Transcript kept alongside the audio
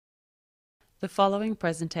The following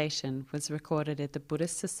presentation was recorded at the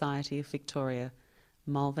Buddhist Society of Victoria,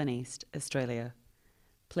 Malvern East, Australia.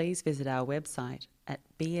 Please visit our website at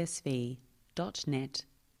bsv.net.au.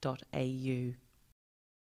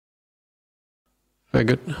 Very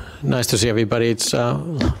good. Nice to see everybody. It's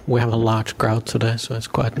we have a large crowd today, so it's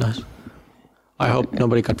quite nice. I hope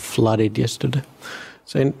nobody got flooded yesterday.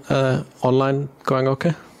 So online going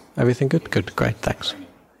okay? Everything good? Good, great, thanks.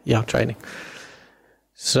 Yeah, training.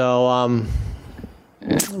 So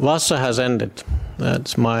Vassa has ended.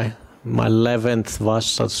 That's my 11th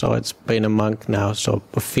Vassa, so it's been a monk now, so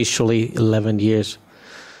officially 11 years.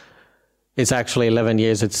 It's actually 11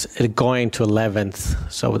 years, it's going to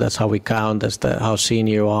 11th, so that's how we count, as how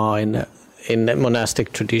senior you are in the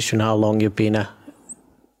monastic tradition, how long you've been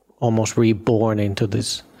almost reborn into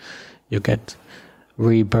this. You get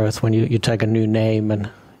rebirth when you take a new name, and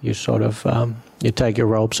you sort of, you take your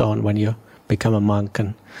robes on when you become a monk,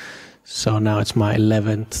 and so now it's my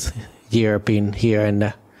 11th year being here in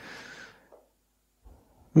the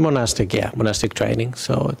monastic training.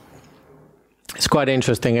 So it's quite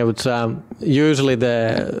interesting. It was usually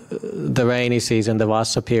the rainy season, the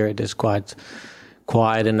Vassa period, is quite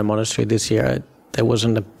quiet in the monastery. This year there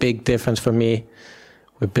wasn't a big difference for me.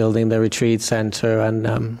 We're building the retreat center,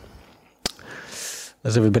 and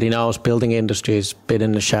as everybody knows, building industry is a bit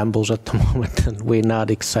in the shambles at the moment, and we're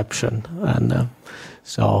not exception. And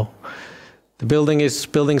so the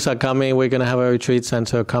buildings are coming. We're going to have a retreat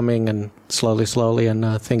center coming, and slowly. And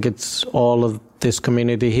I think it's all of this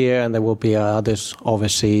community here, and there will be others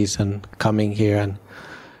overseas and coming here and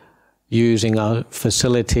using our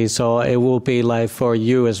facilities. So it will be like for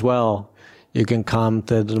you as well. You can come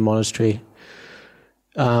to the monastery,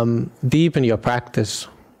 deepen your practice.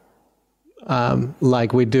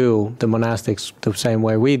 Like we do, the monastics, the same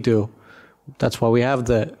way we do. That's why we have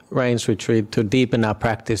the Rains Retreat, to deepen our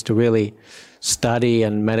practice, to really study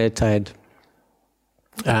and meditate.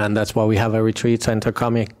 And that's why we have a retreat center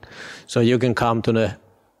coming. So you can come to the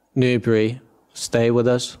Newbury, stay with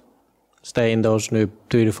us, stay in those new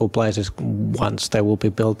beautiful places. Once they will be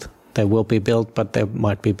built, but they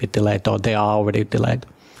might be a bit delayed, or they are already delayed.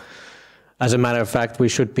 As a matter of fact, we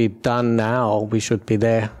should be done now. We should be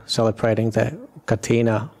there celebrating the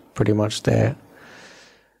Katina, pretty much there.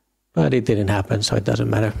 But it didn't happen, so it doesn't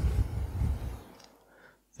matter.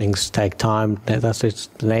 Things take time. That's its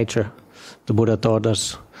nature. The Buddha taught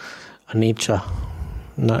us anicca,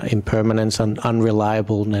 impermanence and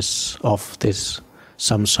unreliableness of this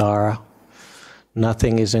samsara.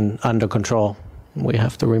 Nothing is under control. We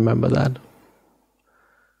have to remember that.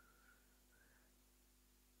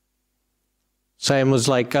 Same was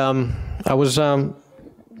like, I was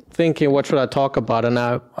thinking, what should I talk about? And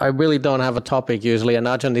I really don't have a topic usually. And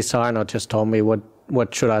Ajahn Disarno just told me what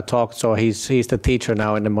should I talk. So he's the teacher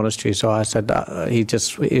now in the monastery. So I said, he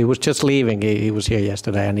was just leaving. He was here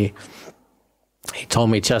yesterday, and he told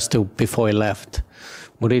me before he left,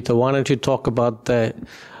 Mudito, why don't you talk about the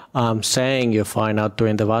saying you find out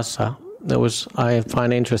during the Vassa? I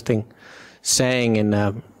find interesting saying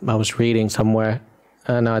I was reading somewhere,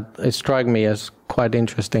 and it struck me as quite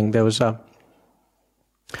interesting. There was a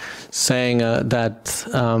saying that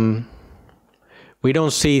we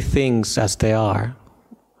don't see things as they are.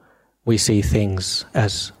 We see things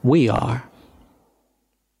as we are.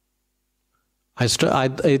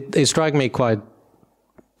 It struck me quite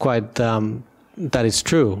that it's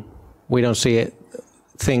true. We don't see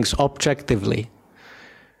things objectively.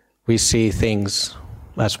 We see things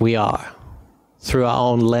as we are, through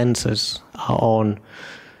our own lenses, our own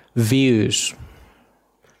views.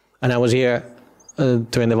 And I was here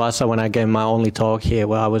during the Vassa when I gave my only talk here,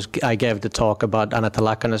 where I gave the talk about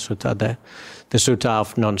Anattalakkhana Sutta, the Sutta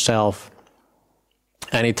of non-self.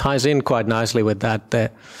 And it ties in quite nicely with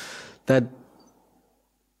that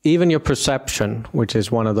even your perception, which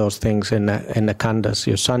is one of those things in the khandhas,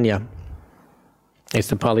 your sanya, is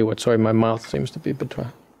the Pali word. Sorry, my mouth seems to be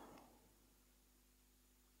between.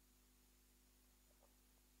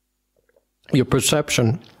 Your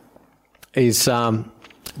perception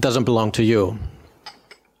doesn't belong to you.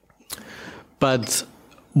 But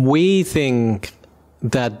we think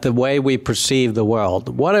that the way we perceive the world,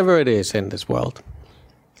 whatever it is in this world,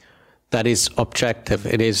 that is objective.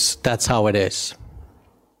 That's how it is.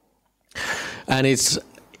 And it's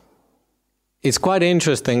quite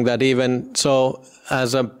interesting that even so,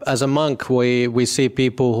 as a monk, we see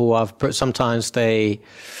people who have sometimes they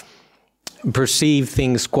perceive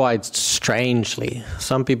things quite strangely.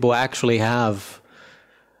 Some people actually have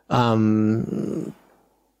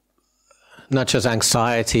not just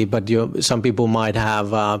anxiety, but some people might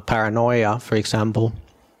have paranoia, for example.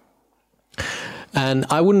 And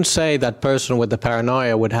I wouldn't say that person with the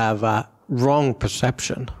paranoia would have a wrong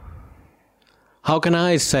perception. How can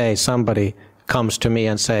I say somebody comes to me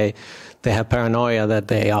and say they have paranoia, that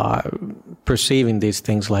they are perceiving these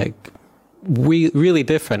things like really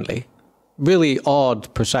differently, really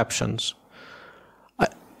odd perceptions?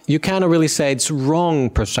 You cannot really say it's wrong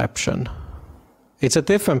perception. It's a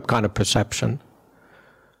different kind of perception.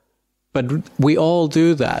 But we all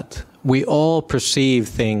do that. We all perceive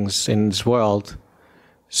things in this world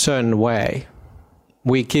a certain way.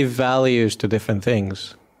 We give values to different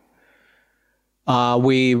things.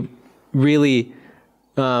 We really,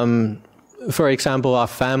 for example, our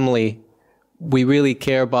family, we really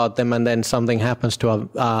care about them, and then something happens to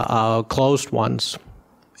our closed ones.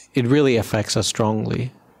 It really affects us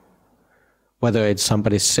strongly. Whether it's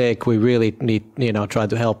somebody sick, we really need, try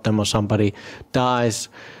to help them, or somebody dies.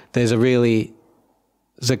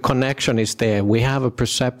 The connection is there. We have a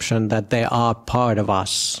perception that they are part of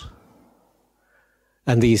us.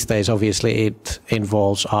 And these days, obviously, it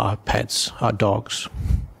involves our pets, our dogs.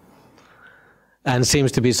 And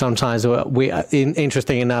seems to be sometimes,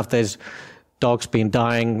 interesting enough, there's dogs been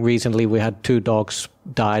dying. Recently, we had 2 dogs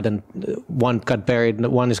died, and one got buried.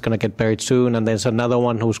 One is going to get buried soon, and there's another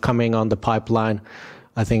one who's coming on the pipeline.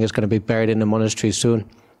 I think is going to be buried in the monastery soon.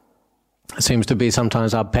 It seems to be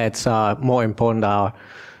sometimes our pets are more important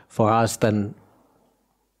for us than,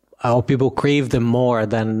 or people grieve them more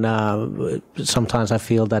than sometimes I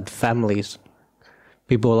feel that families.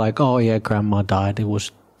 People are like, oh yeah, grandma died, it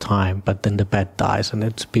was time, but then the pet dies,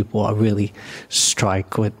 and people are really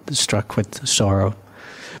struck with sorrow.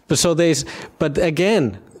 But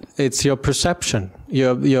again, it's your perception.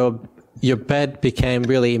 Your pet became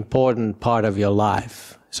really important part of your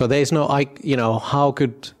life. So there's no, how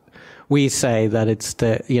could we say that it's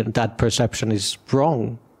that perception is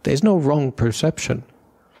wrong? There's no wrong perception.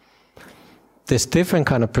 There's different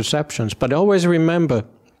kind of perceptions, but always remember,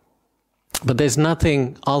 but there's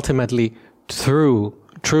nothing ultimately true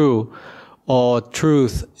or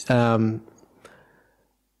truth in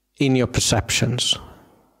your perceptions,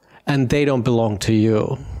 and they don't belong to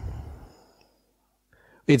you.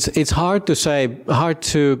 It's hard to say, hard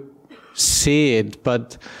to see it,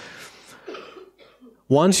 but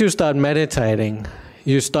once you start meditating,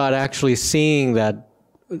 you start actually seeing that,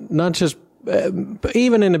 not just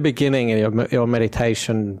even in the beginning in your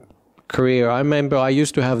meditation career. I remember I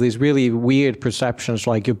used to have these really weird perceptions,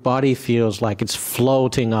 like your body feels like it's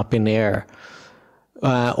floating up in air,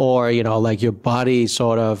 or like your body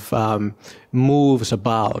sort of moves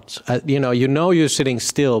about. You're sitting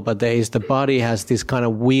still, but the body has these kind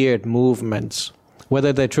of weird movements,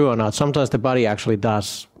 whether they're true or not. Sometimes the body actually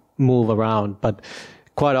does move around, but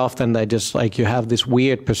quite often they just you have these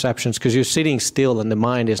weird perceptions because you're sitting still and the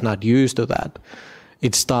mind is not used to that.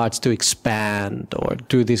 It starts to expand or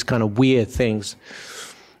do these kind of weird things.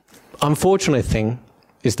 Unfortunate thing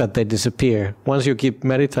is that they disappear. Once you keep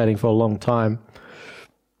meditating for a long time,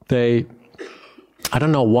 I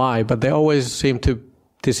don't know why, but they always seem to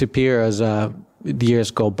disappear as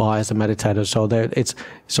years go by as a meditator.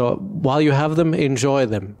 So while you have them, enjoy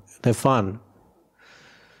them. They're fun.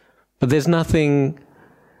 But there's nothing.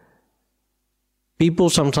 People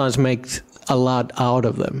sometimes make a lot out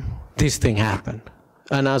of them. This thing happened.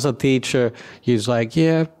 And as a teacher, he's like,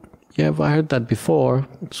 yeah, I heard that before.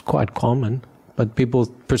 It's quite common. But people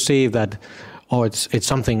perceive that, it's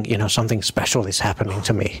something, something special is happening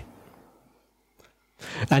to me.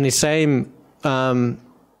 And the same,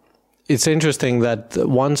 it's interesting that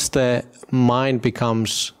once the mind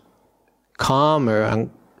becomes calmer, and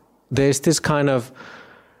there's this kind of,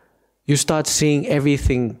 you start seeing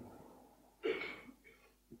everything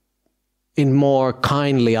in more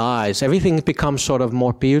kindly eyes. Everything becomes sort of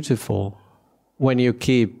more beautiful when you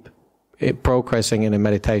keep progressing in a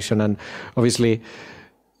meditation. And obviously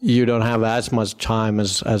you don't have as much time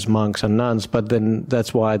as monks and nuns, but then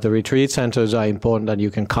that's why the retreat centers are important, that you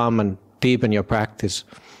can come and deepen your practice,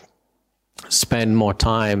 spend more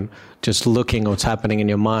time just looking what's happening in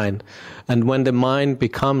your mind. And when the mind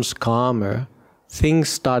becomes calmer, things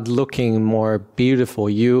start looking more beautiful.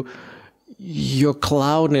 Your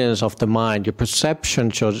cloudiness of the mind, your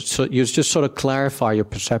perception, so you just sort of clarify your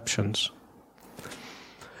perceptions.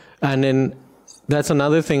 And then that's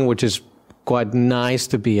another thing which is quite nice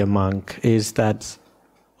to be a monk, is that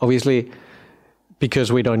obviously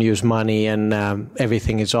because we don't use money and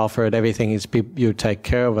everything is offered, everything is you take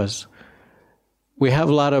care of us, we have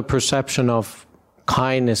a lot of perception of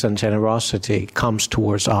kindness and generosity comes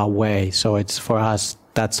towards our way. So it's, for us,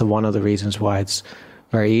 that's one of the reasons why it's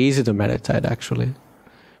very easy to meditate, actually,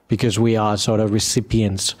 because we are sort of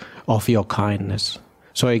recipients of your kindness.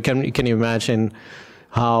 So can you imagine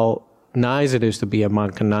how nice it is to be a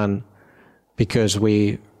monk and nun, because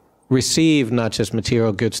we receive not just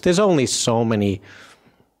material goods. There's only so many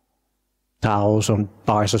towels or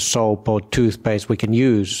bars of soap or toothpaste we can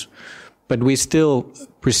use, but we still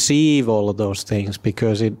receive all of those things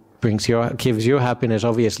because it gives you happiness,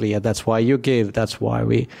 obviously. And that's why you give. That's why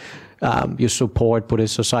you support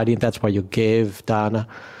Buddhist society. That's why you give dana.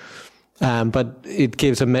 But it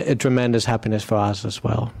gives a tremendous happiness for us as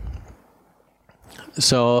well.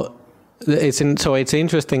 So it's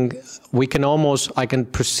interesting. I can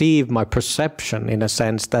perceive my perception in a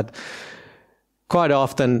sense that quite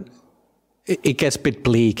often it gets a bit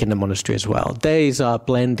bleak in the monastery as well. Days are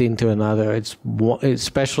blend into another. It's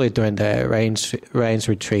especially during the rains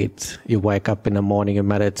retreat. You wake up in the morning, you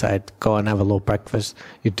meditate, go and have a little breakfast,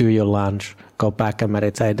 you do your lunch, go back and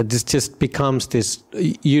meditate. This just becomes this.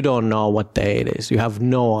 You don't know what day it is. You have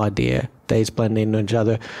no idea. Days blend into each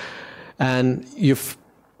other, and you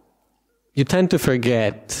tend to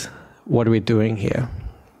forget what we're doing here.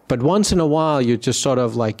 But once in a while, you just sort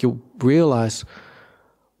of like you realize,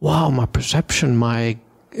 wow, my perception,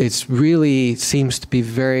 it really seems to be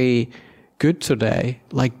very good today.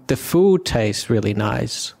 Like the food tastes really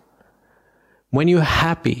nice. When you're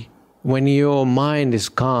happy, when your mind is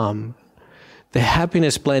calm, the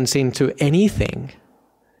happiness blends into anything.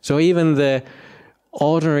 So even the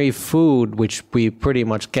ordinary food, which we pretty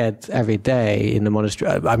much get every day in the monastery,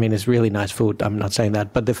 I mean, it's really nice food, I'm not saying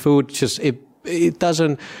that, but the food just, it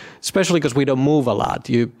doesn't, especially because we don't move a lot,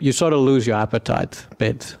 you sort of lose your appetite a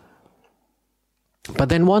bit. But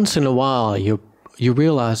then once in a while you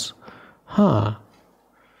realize, I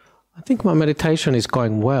think my meditation is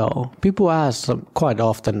going well. People ask, quite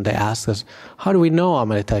often they ask us, how do we know our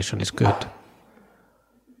meditation is good?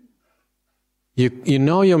 You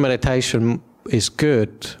know your meditation is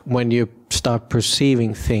good when you start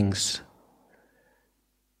perceiving things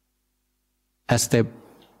as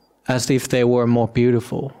if they were more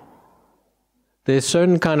beautiful. There's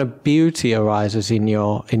certain kind of beauty arises in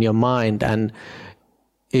your mind, and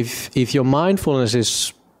if your mindfulness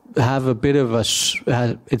it's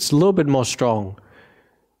a little bit more strong,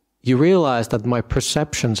 you realize that my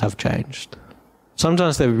perceptions have changed.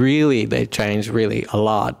 Sometimes they change really a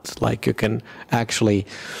lot. Like you can actually,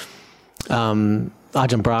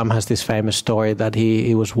 Ajahn Brahm has this famous story that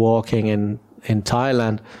he was walking in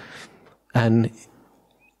Thailand and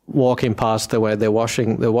walking past the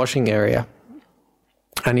washing area,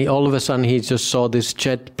 and all of a sudden he just saw this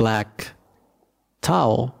jet black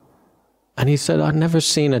towel, and he said, I've never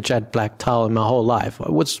seen a jet black towel in my whole life.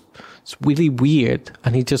 It's really weird.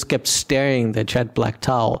 And he just kept staring at the jet black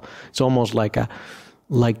towel. It's almost like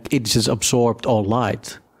it just absorbed all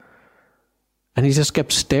light. And he just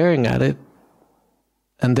kept staring at it.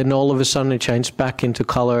 And then all of a sudden it changed back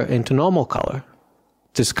into normal color.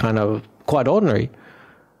 Just kind of quite ordinary.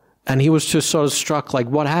 And he was just sort of struck, like,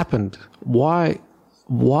 what happened? Why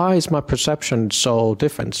is my perception so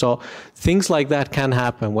different? So things like that can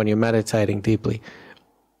happen when you're meditating deeply.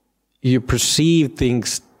 You perceive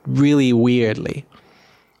things really weirdly.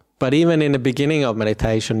 But even in the beginning of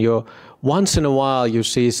meditation, once in a while you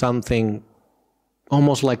see something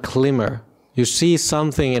almost like glimmer. You see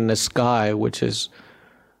something in the sky which is,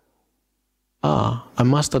 I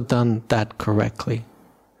must have done that correctly.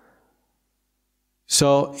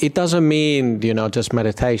 So it doesn't mean, just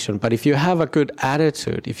meditation, but if you have a good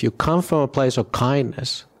attitude, if you come from a place of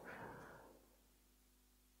kindness,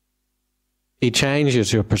 it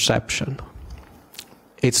changes your perception.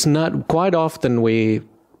 It's not, quite often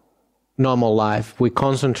normal life, we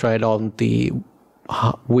concentrate on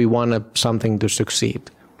we want something to succeed.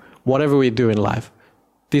 Whatever we do in life,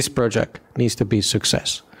 this project needs to be a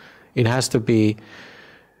success. It has to be,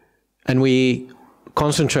 and we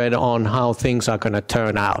concentrate on how things are going to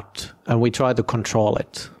turn out, and we try to control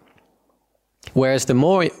it. Whereas the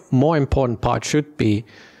more important part should be,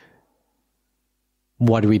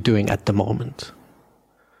 what are we doing at the moment?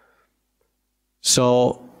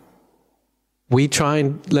 So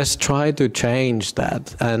let's try to change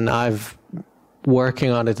that. And I've working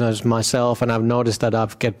on it as myself, and I've noticed that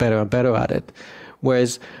I've get better and better at it.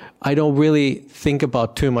 Whereas I don't really think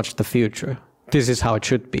about too much the future. This is how it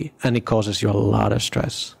should be, and it causes you a lot of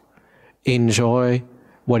stress. Enjoy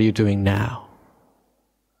what you're doing now.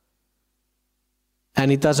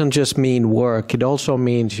 And it doesn't just mean work, it also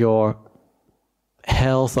means your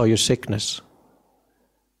health or your sickness.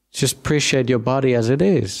 Just appreciate your body as it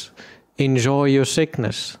is. Enjoy your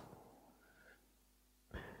sickness.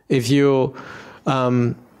 If you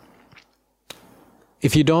don't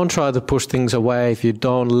try to push things away, if you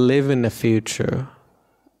don't live in the future,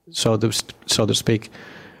 so to speak,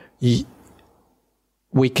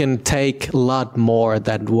 we can take a lot more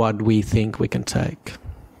than what we think we can take.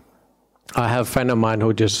 I have a friend of mine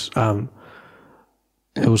who just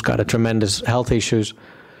who's got a tremendous health issues,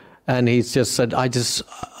 and he's just said, I just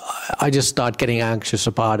start getting anxious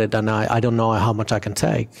about it, and I don't know how much I can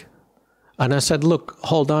take. And I said, look,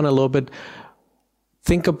 hold on a little bit.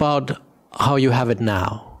 Think about how you have it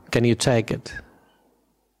now. Can you take it?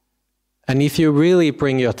 And if you really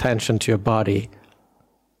bring your attention to your body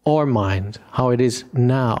or mind, how it is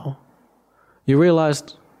now, you realize,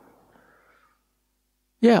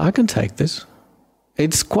 yeah, I can take this.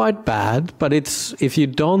 It's quite bad, but if you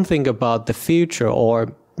don't think about the future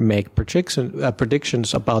or make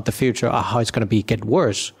predictions about the future, how it's going to get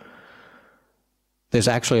worse, there's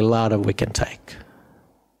actually a lot of we can take.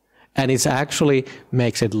 And it actually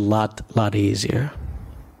makes it a lot easier.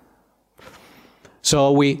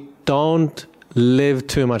 So we don't live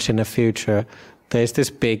too much in the future. There's this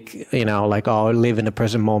big, like, oh, live in the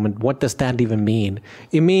present moment. What does that even mean?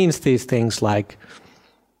 It means these things like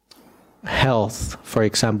health, for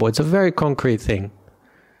example. It's a very concrete thing.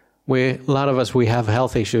 A lot of us, we have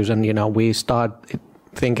health issues, and, we start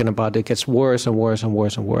thinking about it gets worse and worse and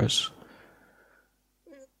worse and worse.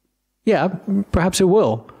 Yeah, perhaps it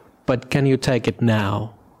will. But can you take it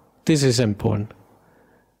now? This is important.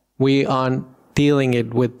 We are dealing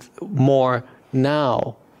it with more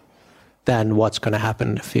now than what's going to happen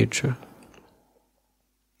in the future.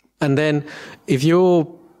 And then if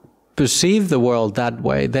you perceive the world that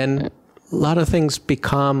way, then a lot of things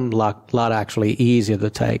become a lot actually easier to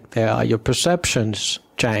take. Your perceptions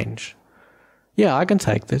change. Yeah, I can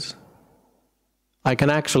take this. I can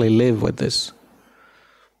actually live with this.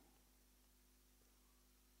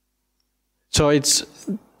 So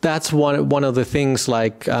that's one of the things,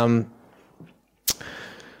 like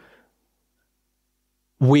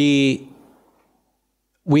we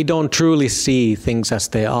don't truly see things as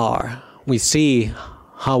they are. We see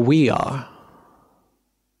how we are.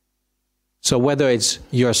 So whether it's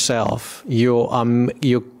yourself,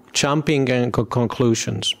 you're jumping in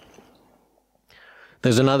conclusions.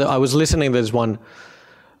 There's another. I was listening to this one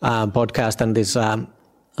podcast, and this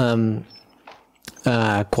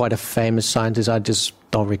quite a famous scientist. I just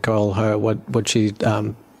don't recall her what she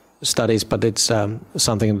studies, but it's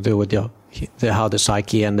something to do with how the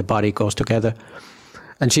psyche and the body goes together.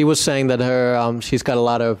 And she was saying that she's got a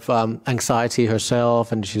lot of anxiety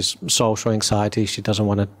herself, and she's social anxiety. She doesn't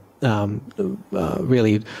want to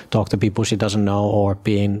really talk to people she doesn't know or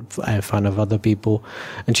be in front of other people.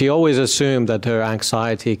 And she always assumed that her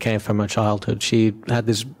anxiety came from her childhood. She had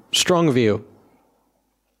this strong view.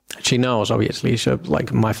 She knows, obviously,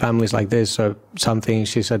 like, my family's like this, or something.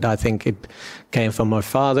 She said, I think it came from her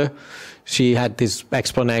father. She had this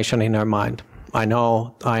explanation in her mind. I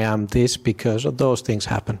know I am this because of those things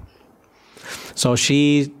happen. So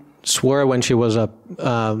she swore when she was a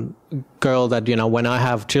girl that, when I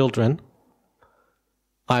have children,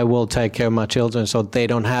 I will take care of my children so they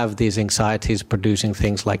don't have these anxieties producing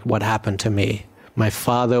things like what happened to me. My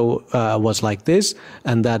father was like this,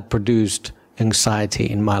 and that produced anxiety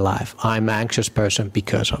in my life. I'm an anxious person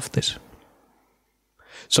because of this.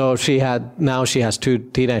 So now she has 2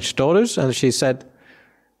 teenage daughters, and she said,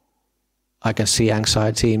 I can see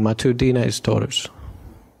anxiety in my 2 teenage daughters.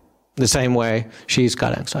 The same way she's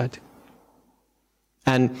got anxiety.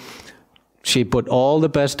 And she put all the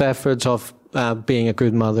best efforts of being a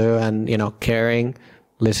good mother and, caring,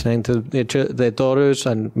 listening to their daughters,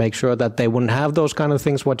 and make sure that they wouldn't have those kind of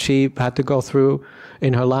things, what she had to go through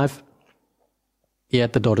in her life.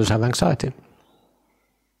 Yet the daughters have anxiety.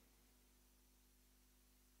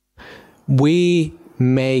 We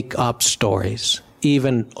make up stories,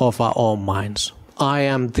 even of our own minds. I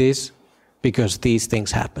am this because these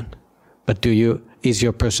things happen. But is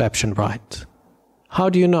your perception right? How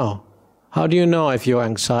do you know? How do you know if your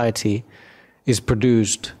anxiety is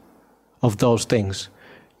produced of those things?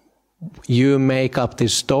 You make up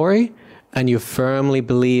this story, and you firmly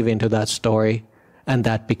believe into that story, and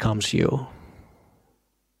that becomes you.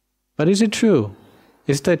 But is it true?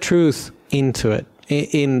 Is there truth into it,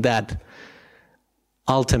 in that,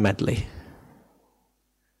 ultimately?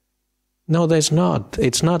 No, there's not.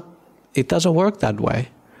 It doesn't work that way.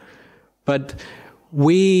 But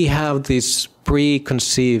we have these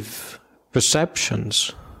preconceived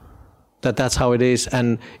perceptions that that's how it is,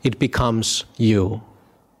 and it becomes you.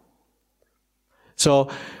 So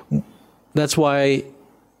that's why,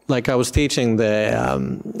 like I was teaching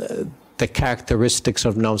the characteristics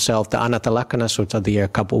of no-self, the Anatta-Lakkhana Sutta, a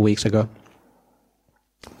couple of weeks ago.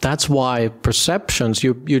 That's why perceptions,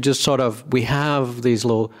 you just we have these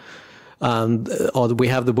little or we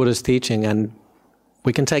have the Buddha's teaching, and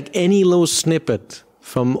we can take any little snippet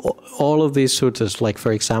from all of these suttas, like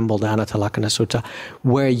for example the Anatalakkhana Sutta,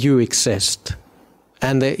 where you exist.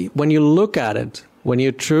 And when you look at it, when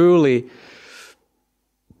you truly,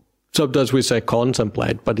 sometimes we say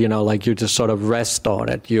contemplate, but like you just sort of rest on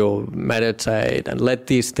it, you meditate and let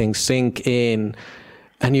these things sink in,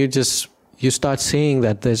 and you start seeing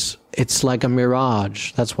that it's like a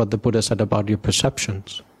mirage. That's what the Buddha said about your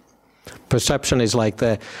perceptions. Perception is like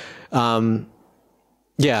the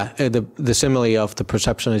simile of the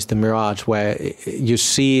perception is the mirage, where you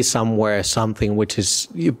see somewhere something which is,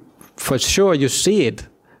 for sure you see it.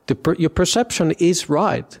 Your perception is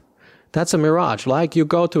right. That's a mirage. Like you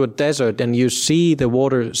go to a desert and you see the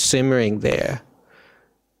water simmering there.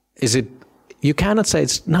 You cannot say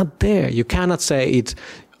it's not there. You cannot say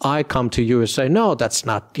I come to you and say, no, that's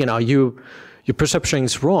not, your perception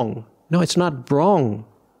is wrong. No, it's not wrong.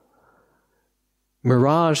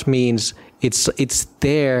 Mirage means it's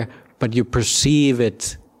there, but you perceive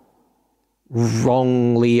it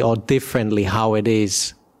wrongly or differently how it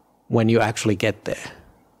is when you actually get there.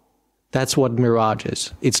 That's what mirage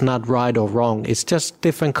is. It's not right or wrong. It's just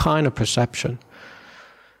different kind of perception.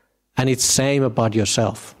 And it's same about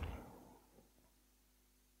yourself.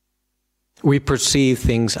 We perceive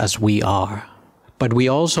things as we are, but we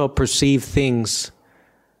also perceive things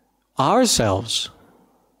ourselves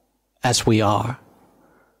as we are.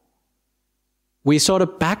 We sort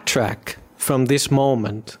of backtrack from this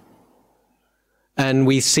moment, and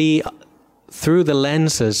we see through the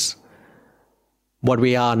lenses what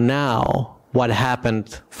we are now, what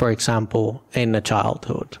happened, for example, in the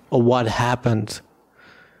childhood, or what happened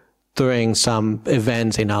during some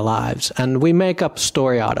events in our lives. And we make up a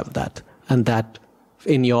story out of that. And that,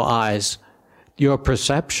 in your eyes, your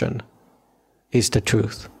perception is the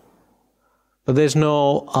truth. But there's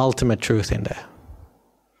no ultimate truth in there.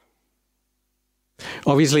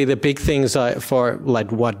 Obviously, the big things for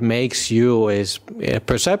like what makes you is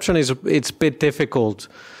perception it's a bit difficult.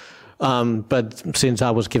 But since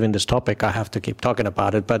I was given this topic, I have to keep talking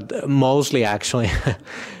about it. But mostly, actually,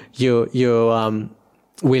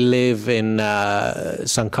 we live in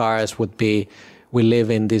sankharas would be. We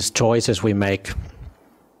live in these choices we make.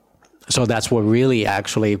 So that's what really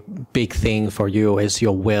actually big thing for you is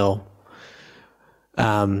your will.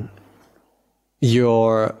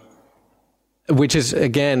 Which is,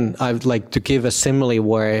 again, I'd like to give a simile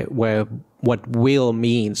where what will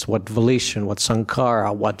means, what volition, what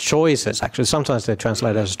sankhara, what choices. Actually, sometimes they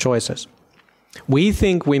translate as choices. We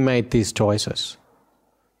think we made these choices,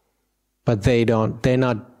 but they don't. They're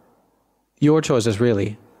not your choices,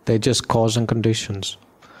 really. They're just cause and conditions.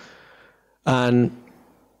 And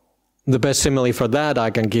the best simile for that I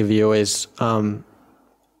can give you is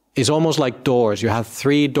almost like doors. You have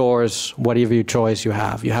 3 doors, whatever choice you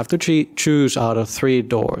have. You have to choose out of 3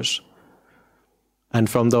 doors. And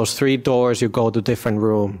from those 3 doors, you go to different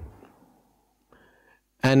room.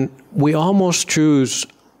 And we almost choose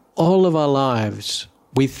all of our lives.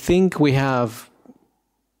 We think we have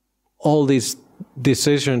all these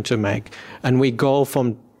decisions to make. And we go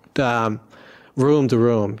from room to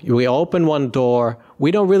room. We open one door.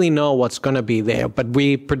 We don't really know what's going to be there, but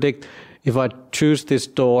we predict, if I choose this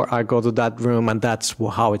door, I go to that room, and that's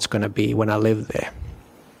how it's going to be when I live there.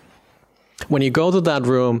 When you go to that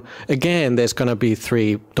room, again, there's going to be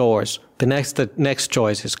 3 doors. The next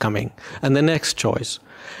choice is coming, and the next choice.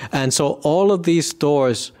 And so all of these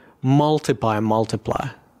doors multiply.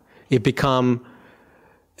 It becomes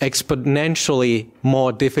exponentially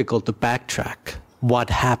more difficult to backtrack what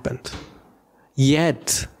happened.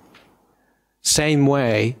 Yet, same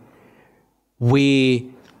way,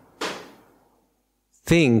 we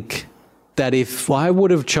think that if I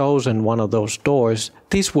would have chosen one of those doors,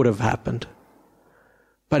 this would have happened.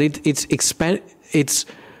 But it's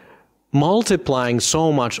multiplying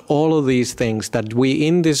so much all of these things that we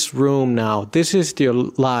in this room now, this is your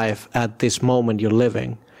life at this moment you're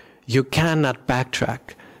living. You cannot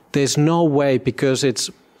backtrack. There's no way, because it's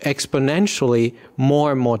exponentially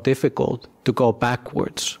more and more difficult to go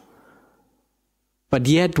backwards. But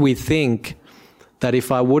yet we think that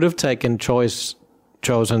if I would have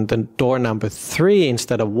chosen the door number 3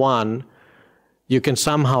 instead of 1, you can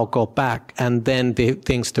somehow go back, and then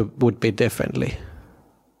things would be differently.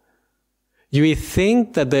 You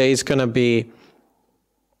think that there is going to be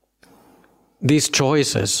these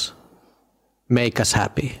choices make us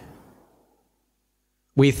happy.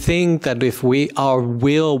 We think that if our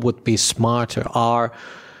will would be smarter,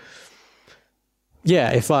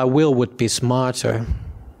 if our will would be smarter,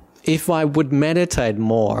 if I would meditate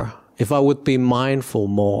more, if I would be mindful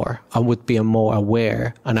more, I would be more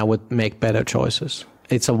aware and I would make better choices.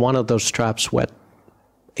 It's one of those traps where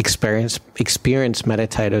experienced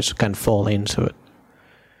meditators can fall into it.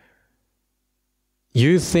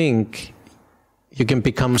 You think you can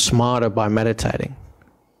become smarter by meditating.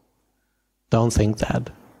 Don't think that.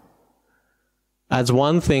 That's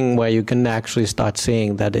one thing where you can actually start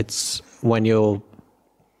seeing that it's when you're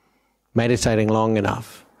meditating long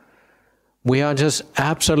enough. We are just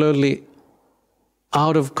absolutely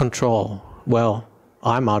out of control. Well,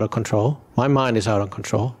 I'm out of control. My mind is out of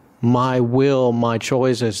control. My will, my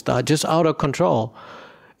choices are just out of control.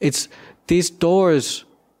 It's these doors,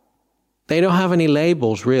 they don't have any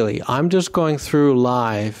labels really. I'm just going through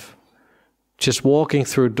life, just walking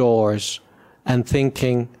through doors and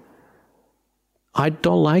thinking, I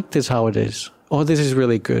don't like this how it is. Oh, this is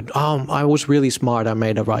really good. Oh, I was really smart. I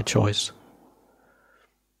made the right choice.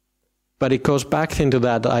 But it goes back into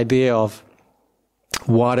that idea of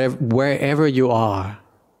wherever you are,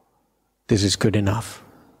 this is good enough.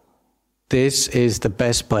 This is the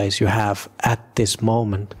best place you have at this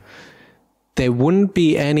moment. There wouldn't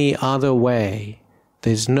be any other way.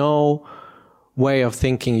 There's no way of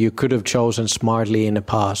thinking you could have chosen smartly in the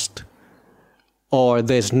past. Or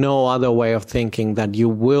there's no other way of thinking that you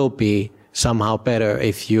will be somehow better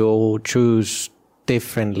if you choose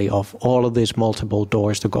differently of all of these multiple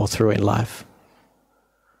doors to go through in life.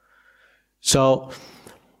 So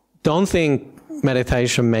don't think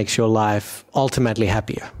meditation makes your life ultimately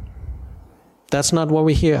happier. That's not what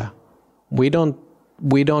we hear. We don't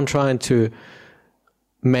try to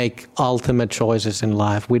make ultimate choices in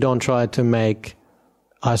life. We don't try to make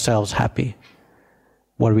ourselves happy.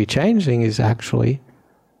 What we're changing is actually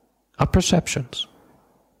our perceptions.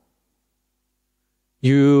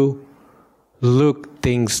 You look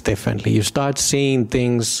things differently. You start seeing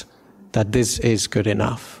things that this is good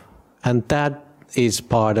enough. And that is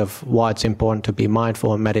part of why it's important to be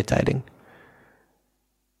mindful and meditating.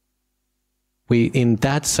 In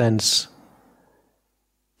that sense,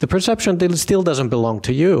 the perception still doesn't belong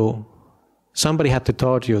to you. Somebody had to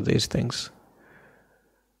taught you these things.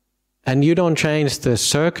 And you don't change the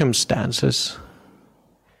circumstances,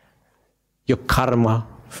 your karma,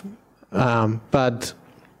 but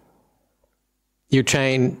you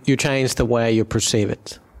change the way you perceive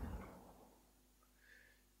it.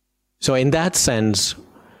 So in that sense,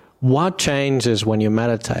 what changes when you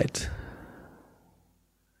meditate?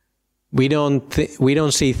 We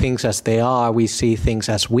don't see things as they are, we see things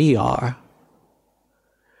as we are.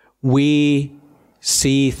 We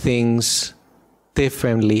see things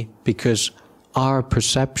differently because our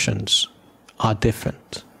perceptions are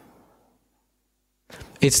different.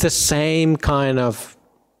 It's the same kind of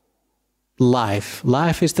life.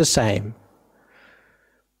 Life is the same.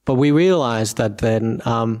 But we realize that then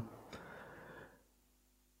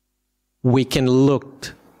we can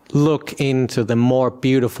look into the more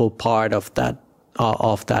beautiful part of that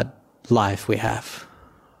life we have.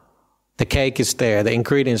 The cake is there, the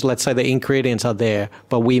ingredients, let's say the ingredients are there,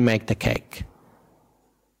 but we make the cake.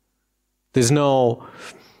 There's no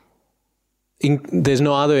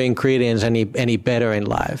other ingredients any better in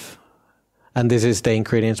life. And this is the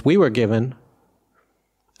ingredients we were given.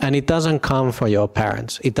 And it doesn't come from your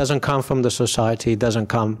parents. It doesn't come from the society.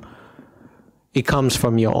 It comes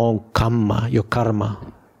from your own kamma, your karma.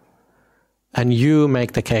 And you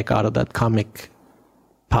make the cake out of that karmic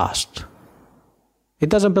past. It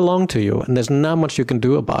doesn't belong to you, and there's not much you can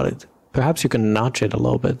do about it. Perhaps you can nudge it a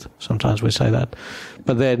little bit. Sometimes we say that.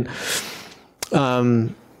 But then,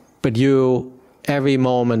 but you, every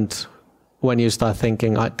moment when you start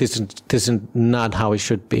thinking, this is not how it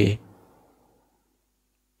should be,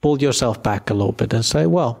 pull yourself back a little bit and say,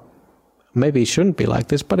 well, maybe it shouldn't be like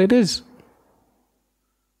this, but it is.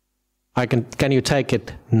 Can you take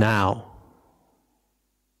it now?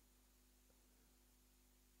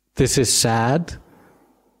 This is sad,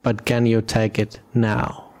 but can you take it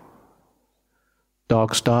now?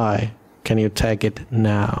 Dogs die, can you take it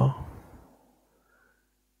now?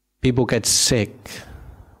 People get sick,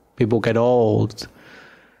 people get old,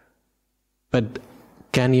 but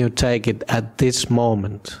can you take it at this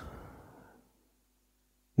moment?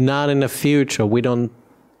 Not in the future. When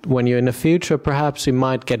you're in the future, perhaps it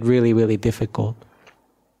might get really, really difficult.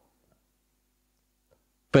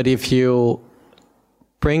 But if you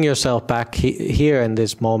bring yourself back here in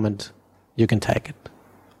this moment, you can take it.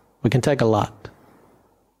 We can take a lot.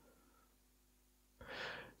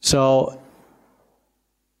 So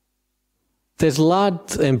there's a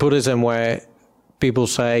lot in Buddhism where people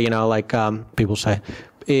say,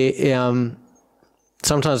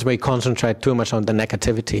 sometimes we concentrate too much on the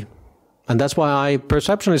negativity. And that's why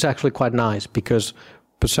perception is actually quite nice, because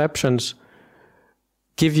perceptions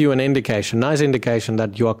give you an indication, nice indication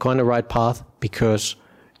that you are on the right path because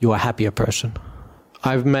you are a happier person.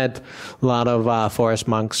 I've met a lot of forest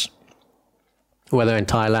monks, whether in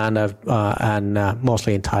Thailand and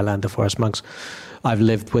mostly in Thailand, the forest monks. I've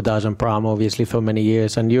lived with Ajahn Brahm, obviously, for many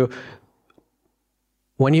years. And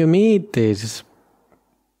when you meet these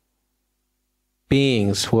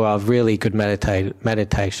beings who are really good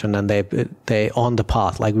meditation and they on the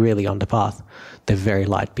path, like really on the path, they're very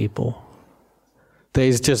light people.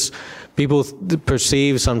 There's just people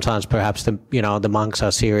perceive sometimes perhaps the monks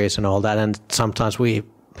are serious and all that, and sometimes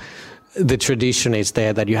the tradition is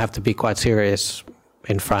there that you have to be quite serious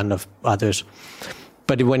in front of others.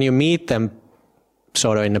 But when you meet them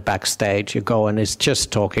sort of in the backstage, you go and it's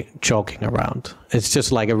just joking around. It's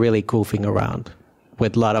just like a really goofing around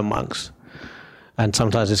with a lot of monks. And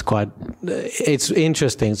sometimes it's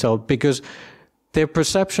interesting. So because their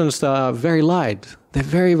perceptions are very light. They're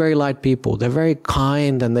very, very light people. They're very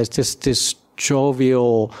kind, and there's just this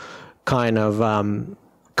jovial kind of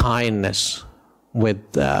kindness with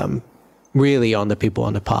really on the people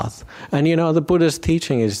on the path. And the Buddha's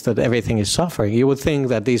teaching is that everything is suffering. You would think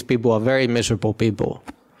that these people are very miserable people.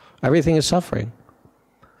 Everything is suffering.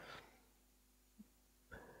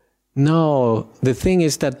 No, the thing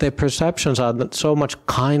is that their perceptions are so much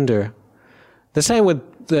kinder. The same with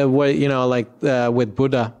with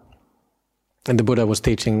Buddha. And the Buddha was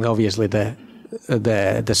teaching, obviously,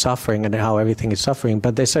 the suffering and how everything is suffering.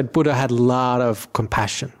 But they said Buddha had a lot of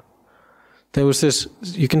compassion. There was this,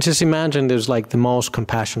 you can just imagine there's like the most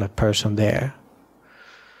compassionate person there.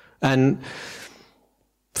 And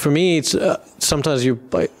for me, it's sometimes you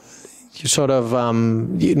sort of,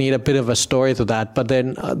 you need a bit of a story to that. But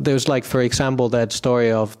then there's like, for example, that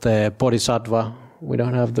story of the Bodhisattva. We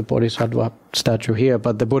don't have the Bodhisattva statue here,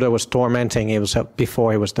 but the Buddha was tormenting. He was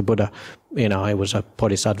before he was the Buddha, he was a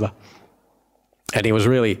Bodhisattva, and he was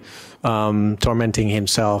really tormenting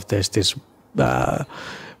himself. There's this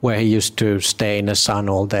where he used to stay in the sun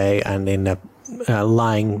all day and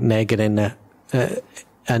lying naked and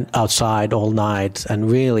outside all night,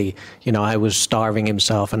 and really, I was starving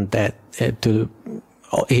himself, and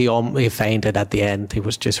he fainted at the end. He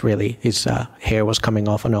was just really, his hair was coming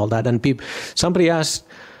off and all that. And somebody asked,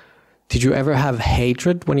 did you ever have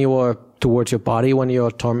hatred when you were towards your body, when you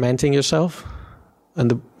were tormenting yourself?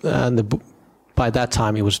 And by that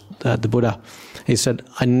time he was the Buddha. He said,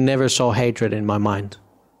 I never saw hatred in my mind.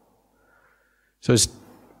 So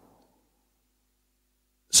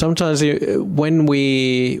sometimes when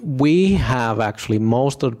we have actually,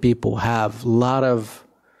 most of the people have a lot of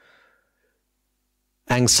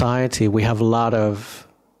anxiety, we have a lot of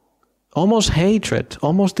almost hatred,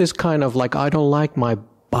 almost this kind of like, I don't like my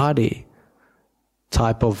body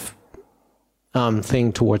type of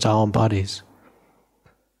thing towards our own bodies.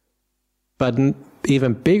 But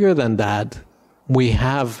even bigger than that, we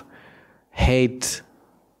have hate,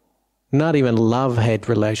 not even love-hate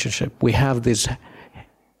relationship. We have this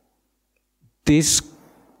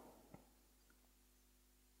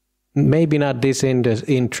maybe not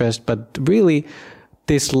disinterest, but really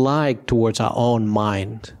dislike towards our own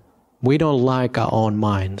mind. We don't like our own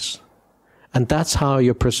minds. And that's how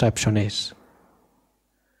your perception is.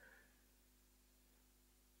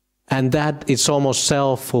 And that it's almost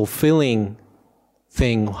self-fulfilling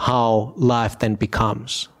thing how life then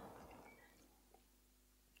becomes.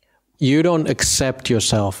 You don't accept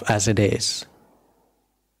yourself as it is.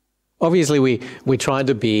 Obviously we try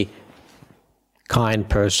to be kind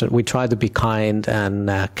person. We try to be kind and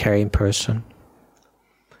caring person.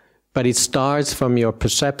 But it starts from your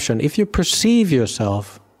perception. If you perceive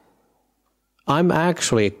yourself, I'm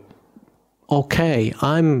actually okay,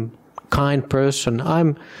 I'm a kind person,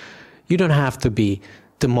 you don't have to be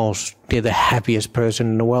the happiest person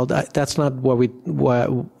in the world. That's not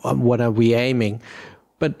what are we aiming.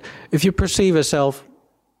 But if you perceive yourself,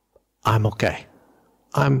 I'm okay,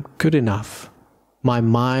 I'm good enough, my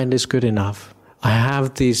mind is good enough, I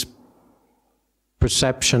have these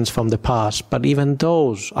perceptions from the past, but even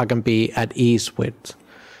those I can be at ease with.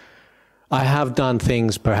 I have done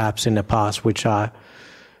things perhaps in the past which are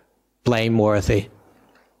blameworthy,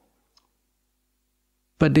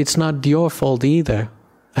 but it's not your fault either,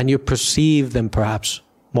 and you perceive them perhaps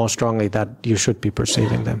more strongly that you should be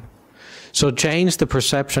perceiving them. So change the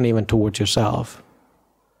perception even towards yourself.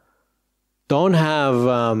 Don't have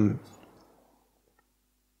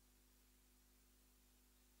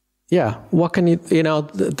what can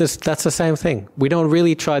that's the same thing. We don't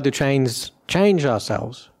really try to change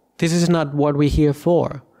ourselves. This is not what we're here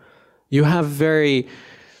for. You have very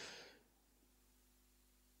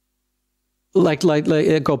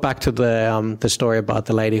go back to the story about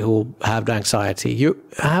the lady who had anxiety. You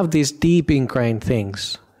have these deep ingrained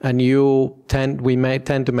things, and we may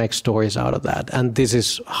tend to make stories out of that. And this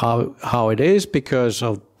is how it is because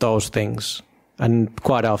of those things. And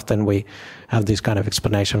quite often we have this kind of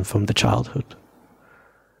explanation from the childhood.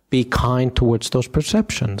 Be kind towards those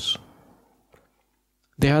perceptions.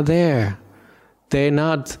 They are there. They're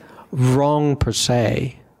not wrong per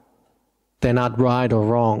se. They're not right or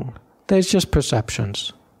wrong. There's just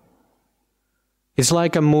perceptions. It's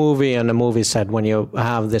like a movie and a movie set when you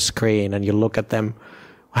have the screen and you look at them.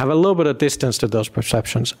 Have a little bit of distance to those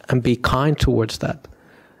perceptions and be kind towards that.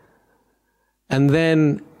 And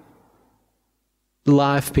then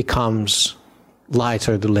life becomes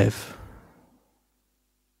lighter to live.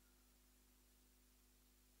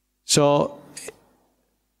 So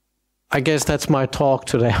I guess that's my talk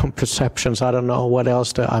today on perceptions. I don't know what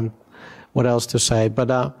else to say,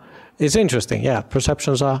 but it's interesting. Yeah,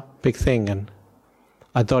 perceptions are a big thing, and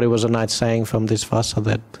I thought it was a nice saying from this Vasa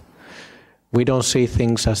that we don't see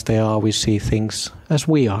things as they are, we see things as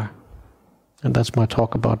we are. And that's my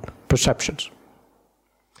talk about perceptions.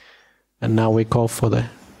 And now we go for the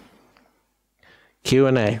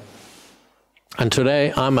Q&A. And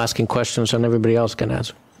today I'm asking questions and everybody else can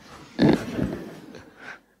answer.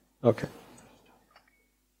 Okay.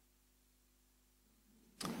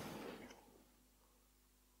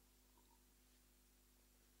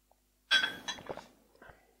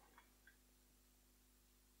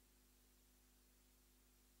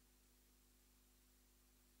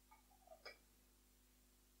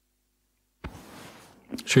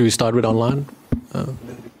 Should we start with online?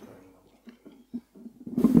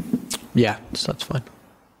 Yeah, that's fine.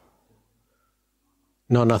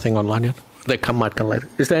 No, nothing online yet. They might come later.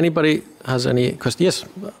 Is there anybody has any questions? Yes.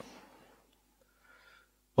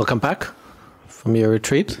 Welcome back from your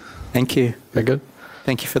retreat. Thank you. Very good.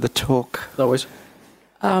 Thank you for the talk. Always.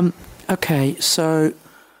 Okay, so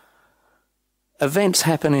events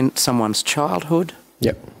happen in someone's childhood.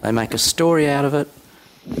 Yep. They make a story out of it.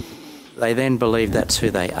 They then believe that's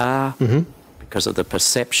who they are because of the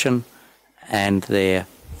perception, and their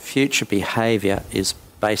future behaviour is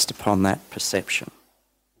based upon that perception.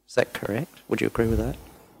 Is that correct? Would you agree with that?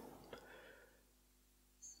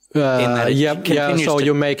 Yeah. So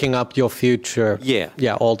you're making up your future.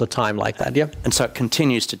 Yeah, all the time like that. Yeah. And so it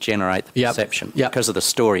continues to generate the perception because of the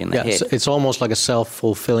story in the head. It's almost like a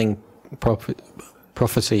self-fulfilling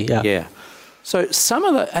prophecy. Yeah. Yeah. So some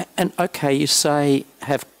of the you say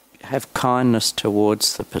have kindness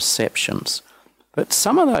towards the perceptions, but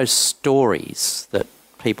some of those stories that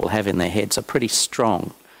people have in their heads are pretty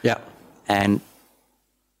strong. Yeah. And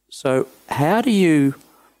so how do you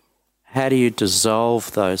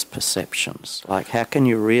dissolve those perceptions? Like, how can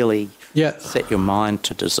you really set your mind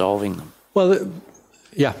to dissolving them? Well,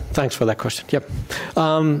 thanks for that question. Yep.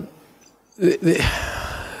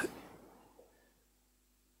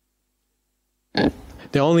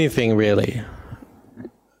 The only thing really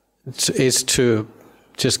is to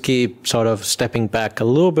just keep sort of stepping back a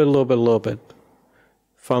little bit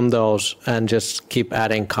from those and just keep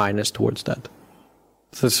adding kindness towards that.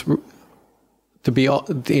 So to be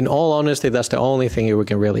in all honesty, that's the only thing we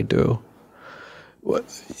can really do.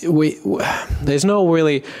 There's no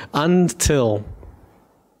really, until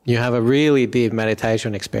you have a really deep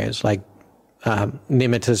meditation experience, like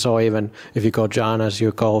nimittas, or even if you go jhanas,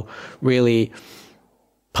 you go really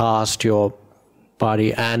past your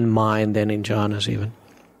body and mind, then in jhanas even.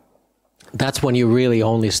 That's when you really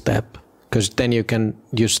only step, because then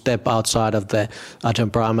you step outside of the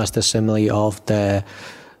Ajahn Brahma's, the simile of the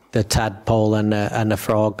tadpole and the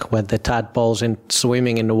frog. When the tadpole's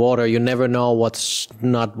swimming in the water, you never know what's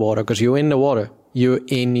not water, because you're in the water. You're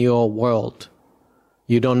in your world.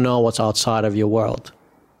 You don't know what's outside of your world.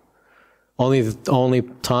 Only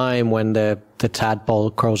time when the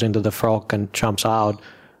tadpole grows into the frog and jumps out,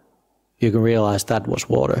 you can realize that was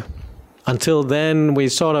water. Until then, we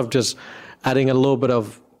sort of just adding a little bit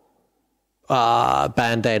of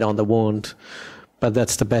Band-Aid on the wound, but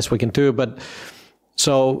that's the best we can do. But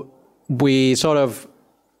so we sort of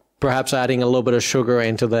perhaps adding a little bit of sugar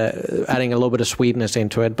adding a little bit of sweetness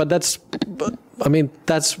into it. But that's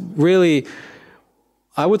really,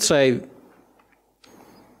 I would say,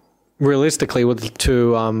 realistically,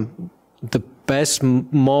 the best,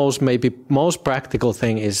 most practical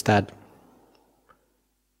thing is that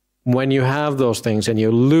when you have those things and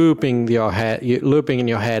you're looping in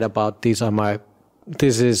your head about your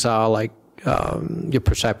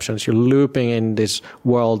perceptions, you're looping in this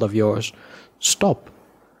world of yours, stop.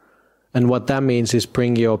 And what that means is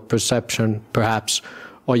bring your perception, perhaps,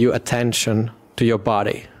 or your attention to your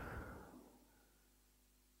body.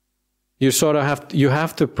 you sort of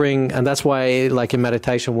have to bring, and that's why, like in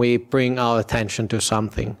meditation, we bring our attention to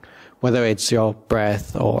something, whether it's your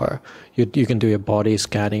breath or you can do your body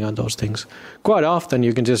scanning on those things. Quite often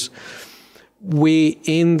you can just,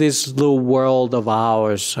 in this little world of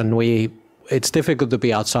ours, and it's difficult to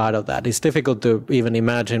be outside of that. It's difficult to even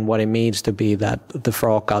imagine what it means to be the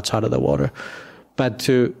frog outside of the water. But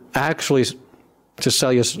to actually just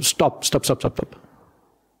tell you, stop.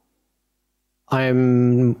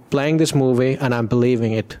 I'm playing this movie and I'm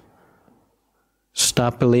believing it.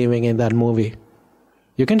 Stop believing in that movie.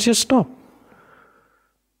 You can just stop.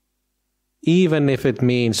 Even if it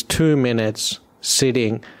means 2 minutes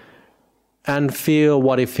sitting and feel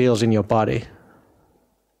what it feels in your body.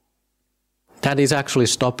 That is actually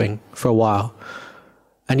stopping for a while.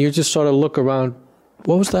 And you just sort of look around,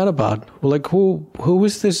 what was that about? Like, who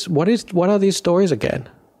is this? What are these stories again?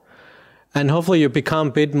 And hopefully you become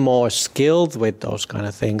a bit more skilled with those kind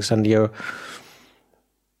of things, and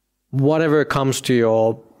whatever comes to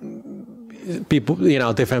your people,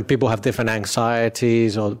 different people have different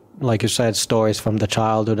anxieties, or like you said, stories from the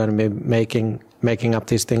childhood, and making up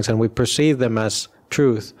these things, and we perceive them as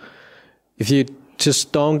truth. If you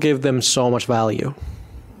just don't give them so much value,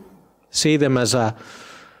 see them as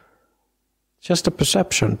just a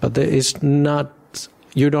perception, but it's not.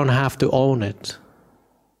 You don't have to own it.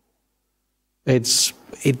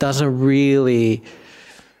 It doesn't really.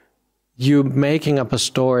 You're making up a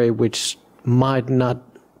story which might not,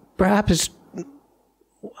 perhaps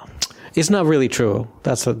it's not really true.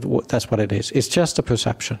 That's what it is. It's just a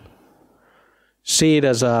perception. See it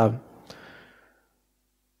as a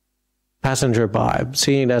passenger vibe.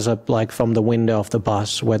 See it as like from the window of the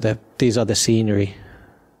bus where these are the scenery.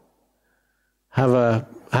 Have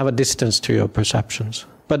a distance to your perceptions.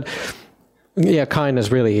 But yeah,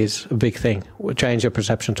 kindness really is a big thing. Change your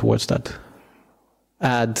perception towards that.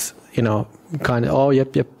 Add, kind of, oh,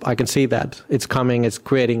 yep, I can see that. It's coming, it's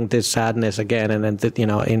creating this sadness again, and then,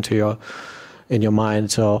 in your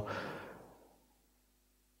mind. So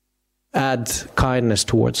add kindness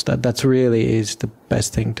towards that. That really is the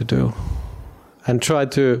best thing to do. And try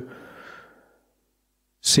to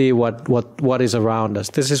see what is around us.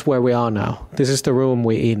 This is where we are now. This is the room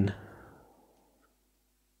we're in.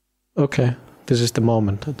 Okay, this is the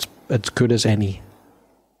moment. It's as good as any.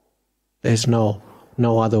 There's no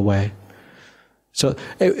other way. So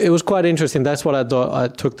it was quite interesting. That's what I thought. I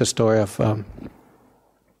took the story of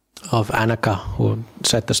Annika, who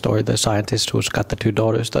said the story, the scientist who's got the 2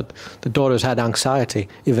 daughters, that the daughters had anxiety,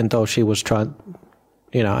 even though she was trying,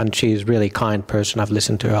 and she's a really kind person. I've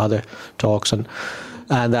listened to her other talks, and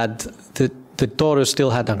that the daughters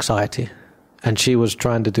still had anxiety, and she was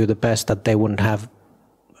trying to do the best that they wouldn't have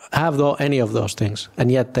any of those things,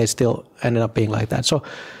 and yet they still ended up being like that. So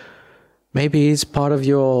maybe it's part of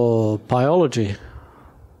your biology.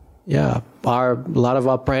 Yeah, a lot of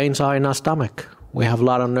our brains are in our stomach. We have a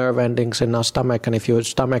lot of nerve endings in our stomach, and if your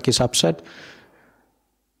stomach is upset,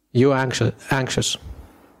 you're anxious.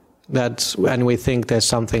 And we think there's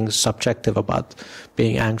something subjective about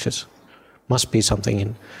being anxious. Must be something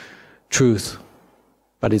in truth,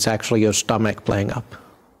 but it's actually your stomach playing up.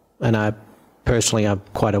 And I personally, I'm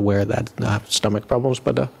quite aware that I have stomach problems,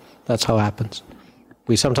 but that's how it happens.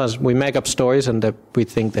 Sometimes we make up stories and we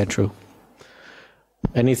think they're true.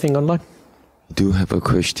 Anything online? I do have a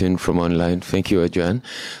question from online. Thank you, Ajahn.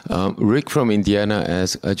 Rick from Indiana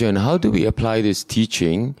asks, Ajahn, how do we apply this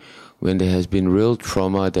teaching when there has been real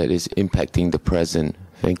trauma that is impacting the present?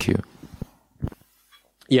 Thank you.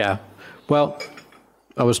 Yeah. Well,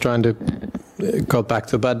 I was trying to go back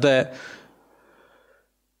to, but the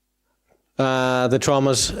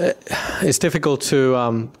traumas, it's difficult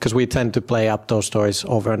to, because we tend to play up those stories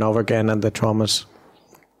over and over again, and the traumas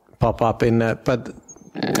pop up in but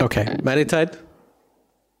okay, meditate.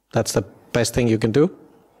 That's the best thing you can do.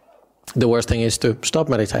 The worst thing is to stop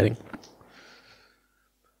meditating.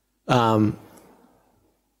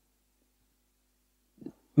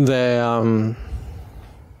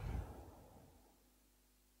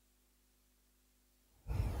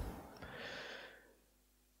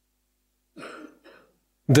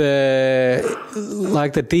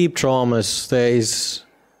 The deep traumas,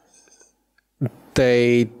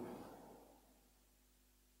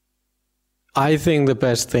 I think the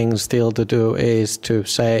best thing still to do is to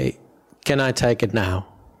say, can I take it now?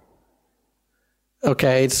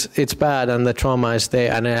 Okay, it's bad and the trauma is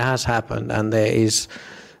there and it has happened and there is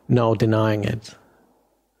no denying it.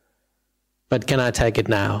 But can I take it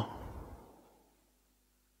now?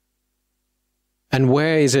 And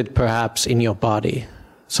where is it perhaps in your body?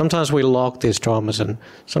 Sometimes we lock these traumas, and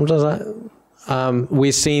sometimes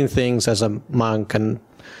we've seen things as a monk, and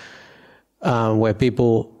where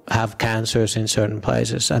people have cancers in certain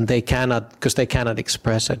places, and they cannot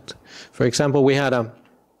express it. For example, we had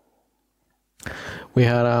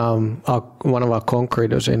one of our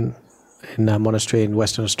concreters in a monastery in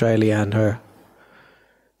Western Australia, and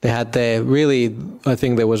I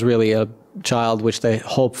think there was really a child which they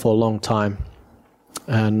hoped for a long time,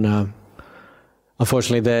 and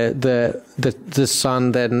unfortunately the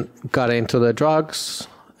son then got into the drugs,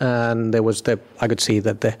 and I could see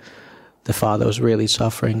that the father was really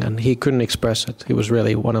suffering, and he couldn't express it. He was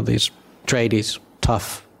really one of these tradies,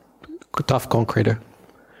 tough concreter.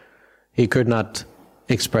 He could not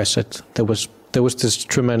express it. There was this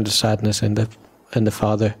tremendous sadness in the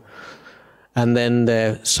father, and then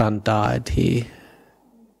the son died. He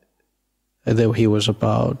was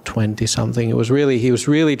about 20 something. He was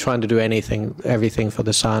really trying to do everything for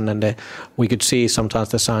the son, and we could see sometimes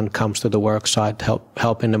the son comes to the work site,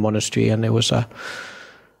 help in the monastery, and it was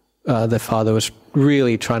the father was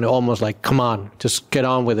really trying to almost like, come on, just get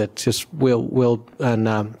on with it, just we'll and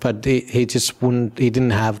but he just wouldn't. He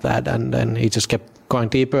didn't have that, and then he just kept going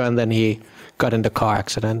deeper, and then he got in the car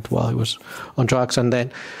accident while he was on drugs, and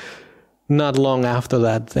then not long after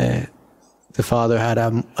that, the father had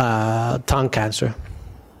a tongue cancer,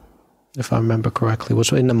 if I remember correctly. It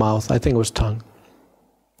was in the mouth. I think it was tongue.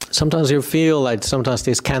 Sometimes you feel like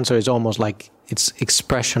this cancer is almost like it's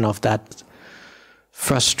expression of that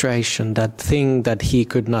frustration, that thing that he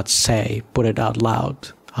could not say, put it out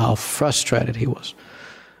loud, how frustrated he was.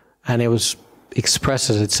 And it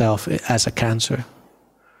expresses itself as a cancer.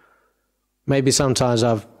 Maybe sometimes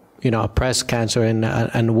a breast cancer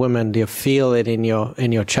in women, you feel it in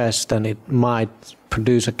your chest, and it might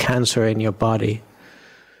produce a cancer in your body.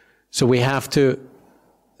 So we have to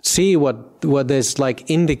see what there's like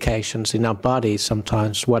indications in our body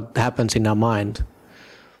sometimes, what happens in our mind.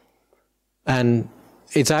 And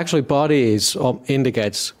it's actually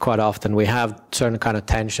indicates quite often. We have certain kind of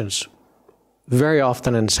tensions very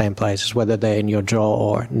often in the same places, whether they're in your jaw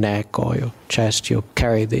or neck or your chest. You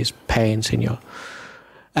carry these pains in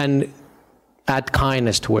and add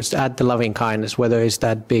the loving kindness, whether it's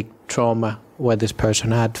that big trauma where this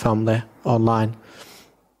person had from the online.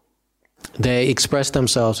 They express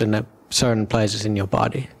themselves in certain places in your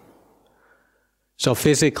body. So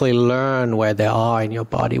physically learn where they are in your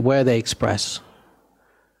body, where they express.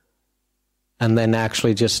 And then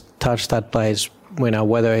actually just touch that place,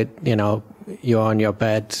 whether you're on your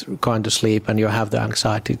bed, going to sleep, and you have the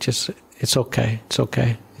anxiety, it's okay.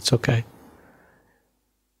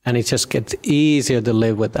 And it just gets easier to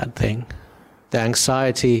live with that thing. The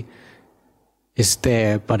anxiety is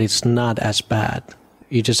there, but it's not as bad.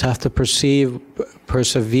 You just have to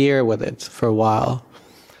persevere with it for a while.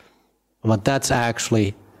 But that's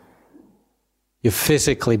actually, you're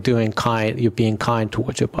physically you're being kind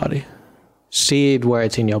towards your body. See it where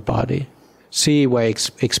it's in your body. See where it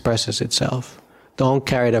expresses itself. Don't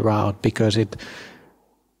carry it around, because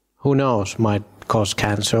who knows, might cause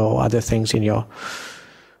cancer or other things in your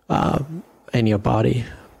body,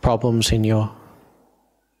 problems in your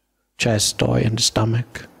chest or in the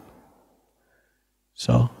stomach.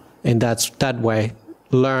 So in that way,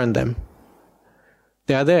 learn them.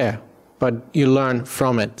 They are there, but you learn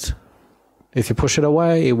from it. If you push it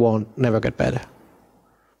away, it won't never get better.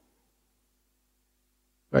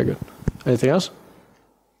 Very good. Anything else?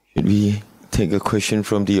 Should we take a question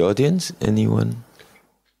from the audience? Anyone?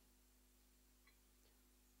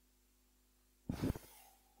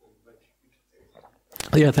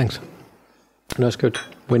 Yeah, thanks. That's good.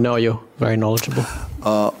 We know you. Very knowledgeable.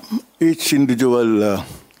 Each individual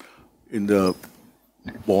in the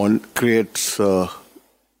bond creates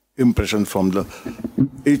impression from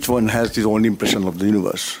each one has his own impression of the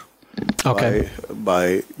universe. Okay.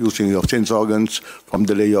 By using your sense organs, from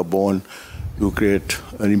the day you're born, you create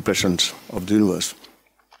an impression of the universe.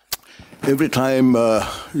 Every time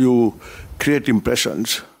you create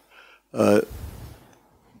impressions,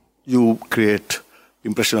 you create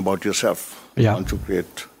impression about yourself. Yeah. Once you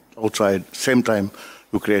create outside, same time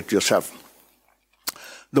you create yourself.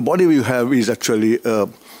 The body we have is actually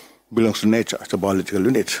belongs to nature. It's a biological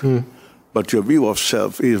unit. But your view of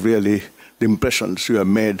self is really the impressions you have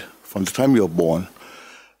made from the time you're born,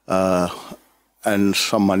 and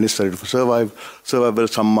some are necessary for survival,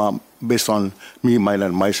 some are based on me, mine,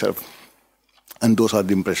 and myself. And those are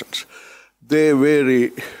the impressions. They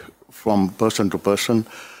vary from person to person,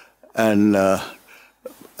 and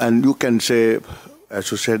you can say, as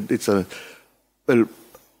you said, it's a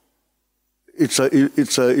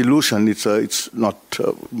illusion. It's not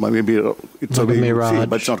maybe it's a way you see,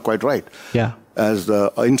 but it's not quite right. Yeah. As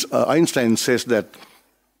Einstein says that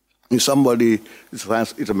if somebody, it's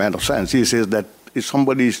a man of science, he says that if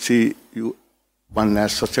somebody see you, one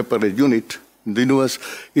as a separate unit in the universe,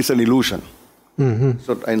 it's an illusion.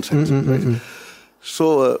 So Einstein said, right?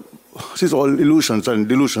 So these all illusions and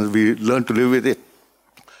delusions, we learn to live with it.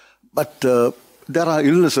 But there are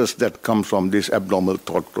illnesses that come from these abnormal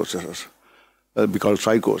thought processes, because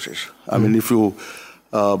psychosis. I mean, if you,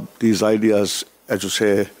 these ideas, as you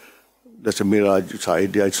say, that's a mirage, it's an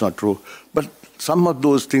idea, it's not true. But some of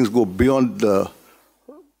those things go beyond the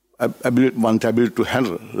one's ability to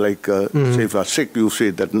handle. Like, say, if you are sick, you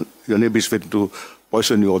say that your neighbor is fit to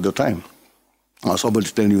poison you all the time. Or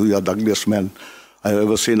somebody's telling you, you're the ugliest man I've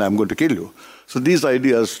ever seen, I'm going to kill you. So these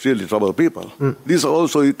ideas really trouble people. These are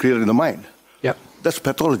also created in the mind. Yep. That's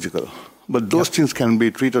pathological. But those things can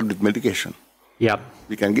be treated with medication. Yep.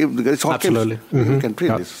 We can give, it's all Absolutely. We can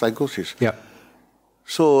treat this, psychosis. Yep.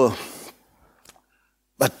 So,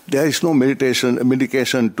 but there is no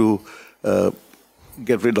medication to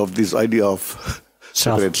get rid of this idea of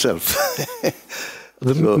separate self.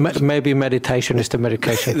 Maybe meditation is the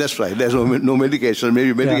medication. That's right. There's no medication,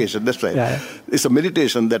 maybe medication. That's right. Yeah. It's a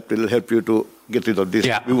meditation that will help you to get rid of this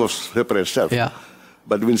view of separate self. Yeah.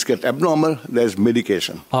 But when it's get abnormal, there's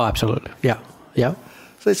medication. Oh, absolutely. Yeah. Yeah.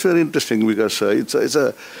 So it's very interesting because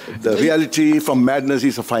the reality from madness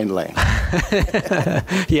is a fine line.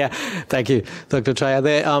 Yeah. Thank you, Dr.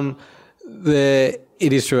 Chaya.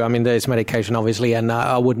 It is true. I mean, there's medication, obviously, and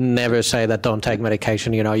I would never say that don't take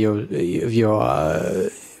medication. You know,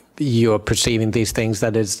 you're perceiving these things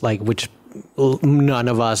that is like which none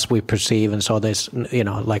of us we perceive, and so there's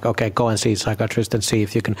like, okay, go and see a psychiatrist and see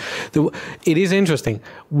if you can. It is interesting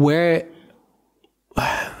where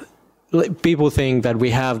people think that we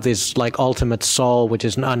have this like ultimate soul, which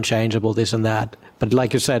is unchangeable, this and that. But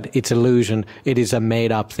like you said, it's illusion. It is a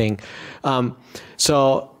made up thing.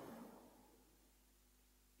 So.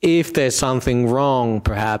 If there's something wrong,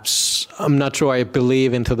 perhaps, I'm not sure I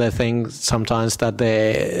believe into the thing sometimes that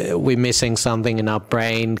we're missing something in our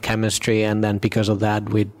brain chemistry, and then because of that,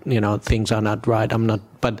 things are not right.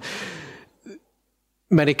 But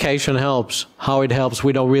medication helps. How it helps,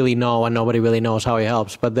 we don't really know, and nobody really knows how it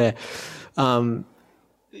helps. But I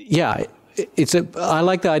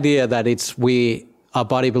like the idea that our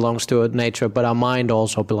body belongs to nature, but our mind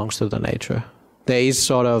also belongs to the nature. There is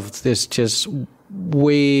sort of this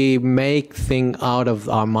we make things out of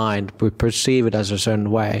our mind. We perceive it as a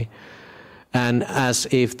certain way, and as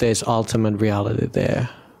if there's ultimate reality there,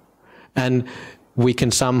 and we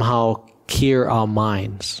can somehow cure our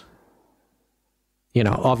minds.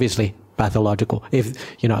 Obviously pathological. If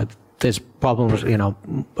there's problems,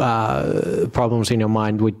 problems in your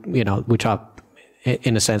mind, which are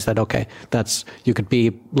in a sense that you could be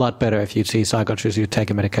a lot better if you see psychiatrist, you take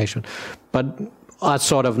a medication, but our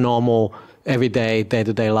sort of normal. Everyday,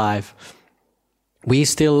 day-to-day life, we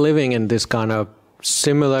still living in this kind of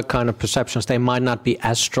similar kind of perceptions. They might not be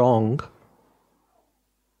as strong,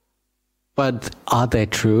 but are they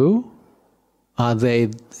true?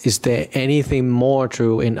 Is there anything more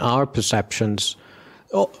true in our perceptions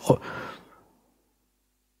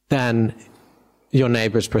than your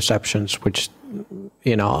neighbor's perceptions, which,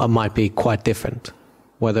 might be quite different,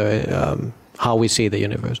 whether how we see the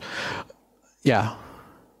universe. Yeah.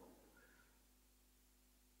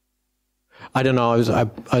 I don't know.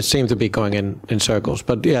 I seem to be going in circles,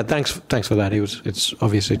 but yeah, thanks for that. It's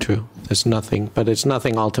obviously true. It's nothing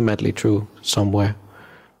ultimately true somewhere.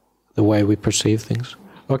 The way we perceive things.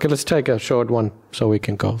 Okay, let's take a short one so we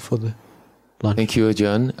can go for the lunch. Thank you,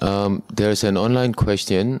 Ajahn. There's an online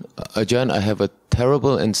question. Ajahn, I have a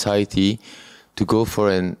terrible anxiety to go for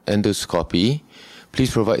an endoscopy.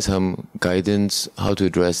 Please provide some guidance how to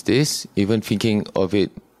address this. Even thinking of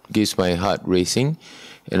it gives my heart racing.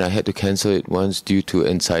 And I had to cancel it once due to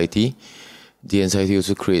anxiety. The anxiety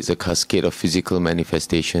also creates a cascade of physical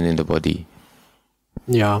manifestation in the body.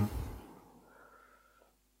 Yeah.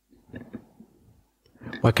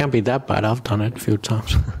 Well, it can't be that bad. I've done it a few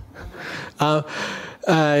times. I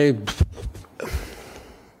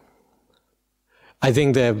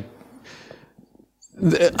think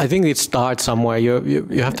it starts somewhere.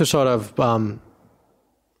 You have to sort of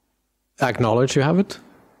acknowledge you have it,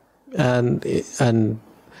 and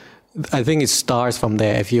I think it starts from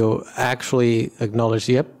there. If you actually acknowledge,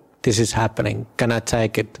 yep, this is happening. Can I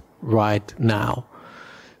take it right now?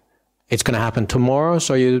 It's going to happen tomorrow,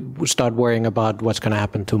 so you start worrying about what's going to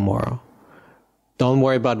happen tomorrow. Don't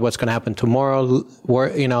worry about what's going to happen tomorrow.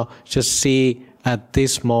 Just see at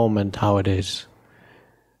this moment how it is.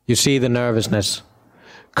 You see the nervousness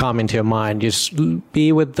come into your mind. Just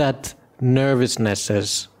be with that nervousness,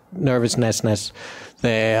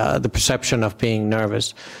 the perception of being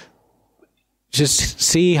nervous. just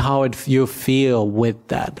see how you feel with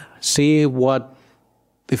that. See what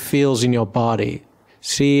it feels in your body.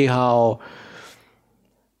 See how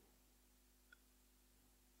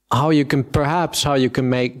you can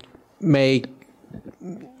make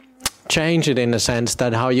change it in a sense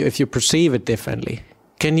that if you perceive it differently.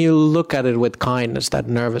 Can you look at it with kindness, that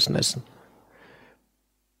nervousness?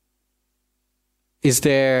 Is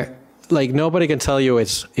there, like, nobody can tell you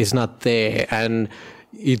it's not there and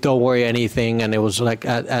you don't worry anything, and it was like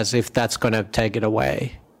as if that's going to take it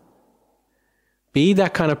away. Be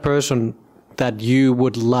that kind of person that you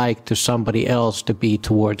would like to somebody else to be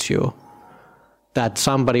towards you. That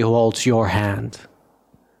somebody who holds your hand.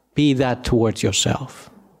 Be that towards yourself.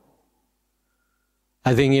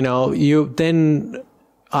 I think, then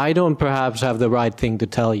I don't perhaps have the right thing to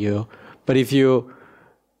tell you, but if you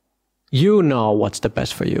know what's the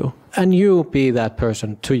best for you, and you be that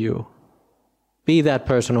person to you. Be that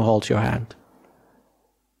person who holds your hand,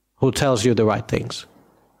 who tells you the right things.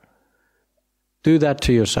 Do that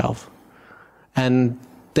to yourself. And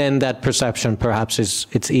then that perception perhaps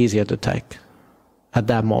it's easier to take at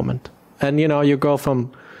that moment. And you go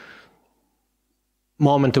from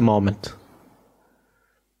moment to moment.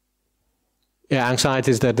 Yeah,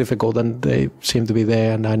 anxieties, they're difficult and they seem to be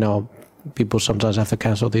there, and I know people sometimes have to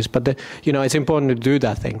cancel these, but it's important to do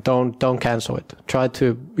that thing. Don't cancel it. Try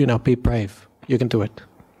to, be brave. You can do it.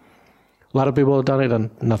 A lot of people have done it and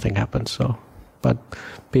nothing happens, but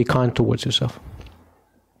be kind towards yourself.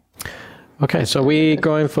 Okay, so we're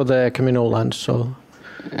going for the communal lunch, so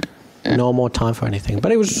no more time for anything.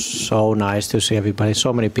 But it was so nice to see everybody,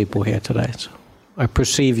 so many people here today. So I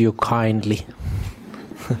perceive you kindly.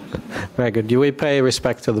 Very good. You will pay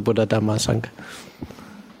respect to the Buddha, Dhamma, Sangha.